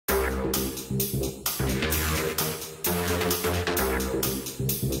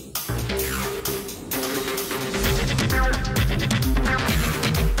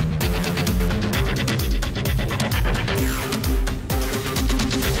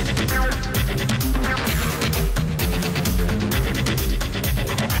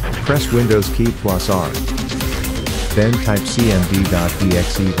Press Windows key plus R. Then type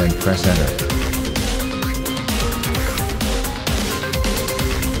cmd.exe, then press enter.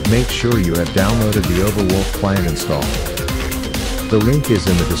 Make sure you have downloaded the Overwolf client install. The link is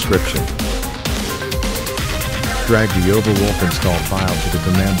in the description. Drag the Overwolf install file to the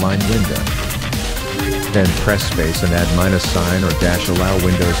command line window. Then press space and add -sign or dash allow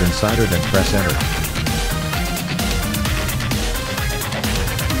Windows Insider, then press enter.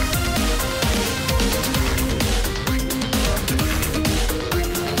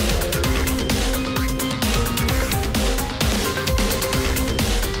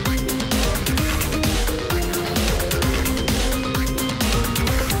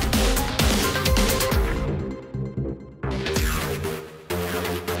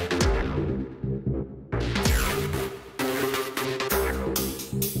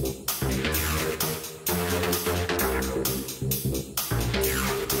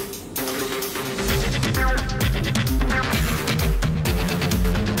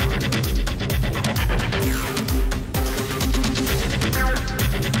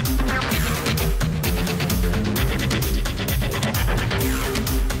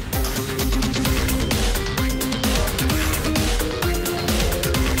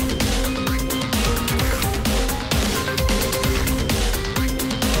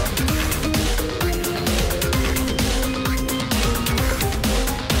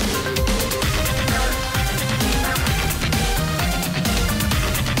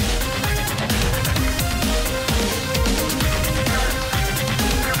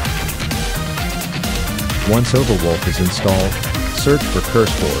 Once Overwolf is installed, search for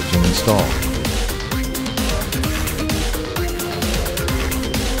CurseForge and install.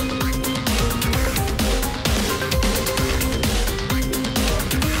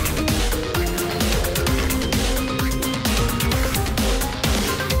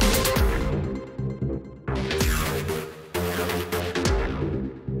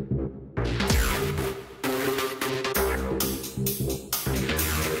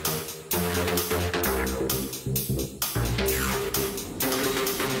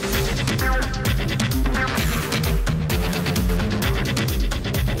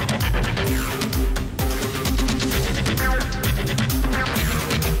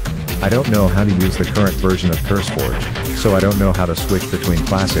 I don't know how to use the current version of CurseForge, so I don't know how to switch between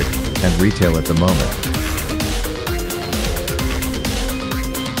Classic and Retail at the moment.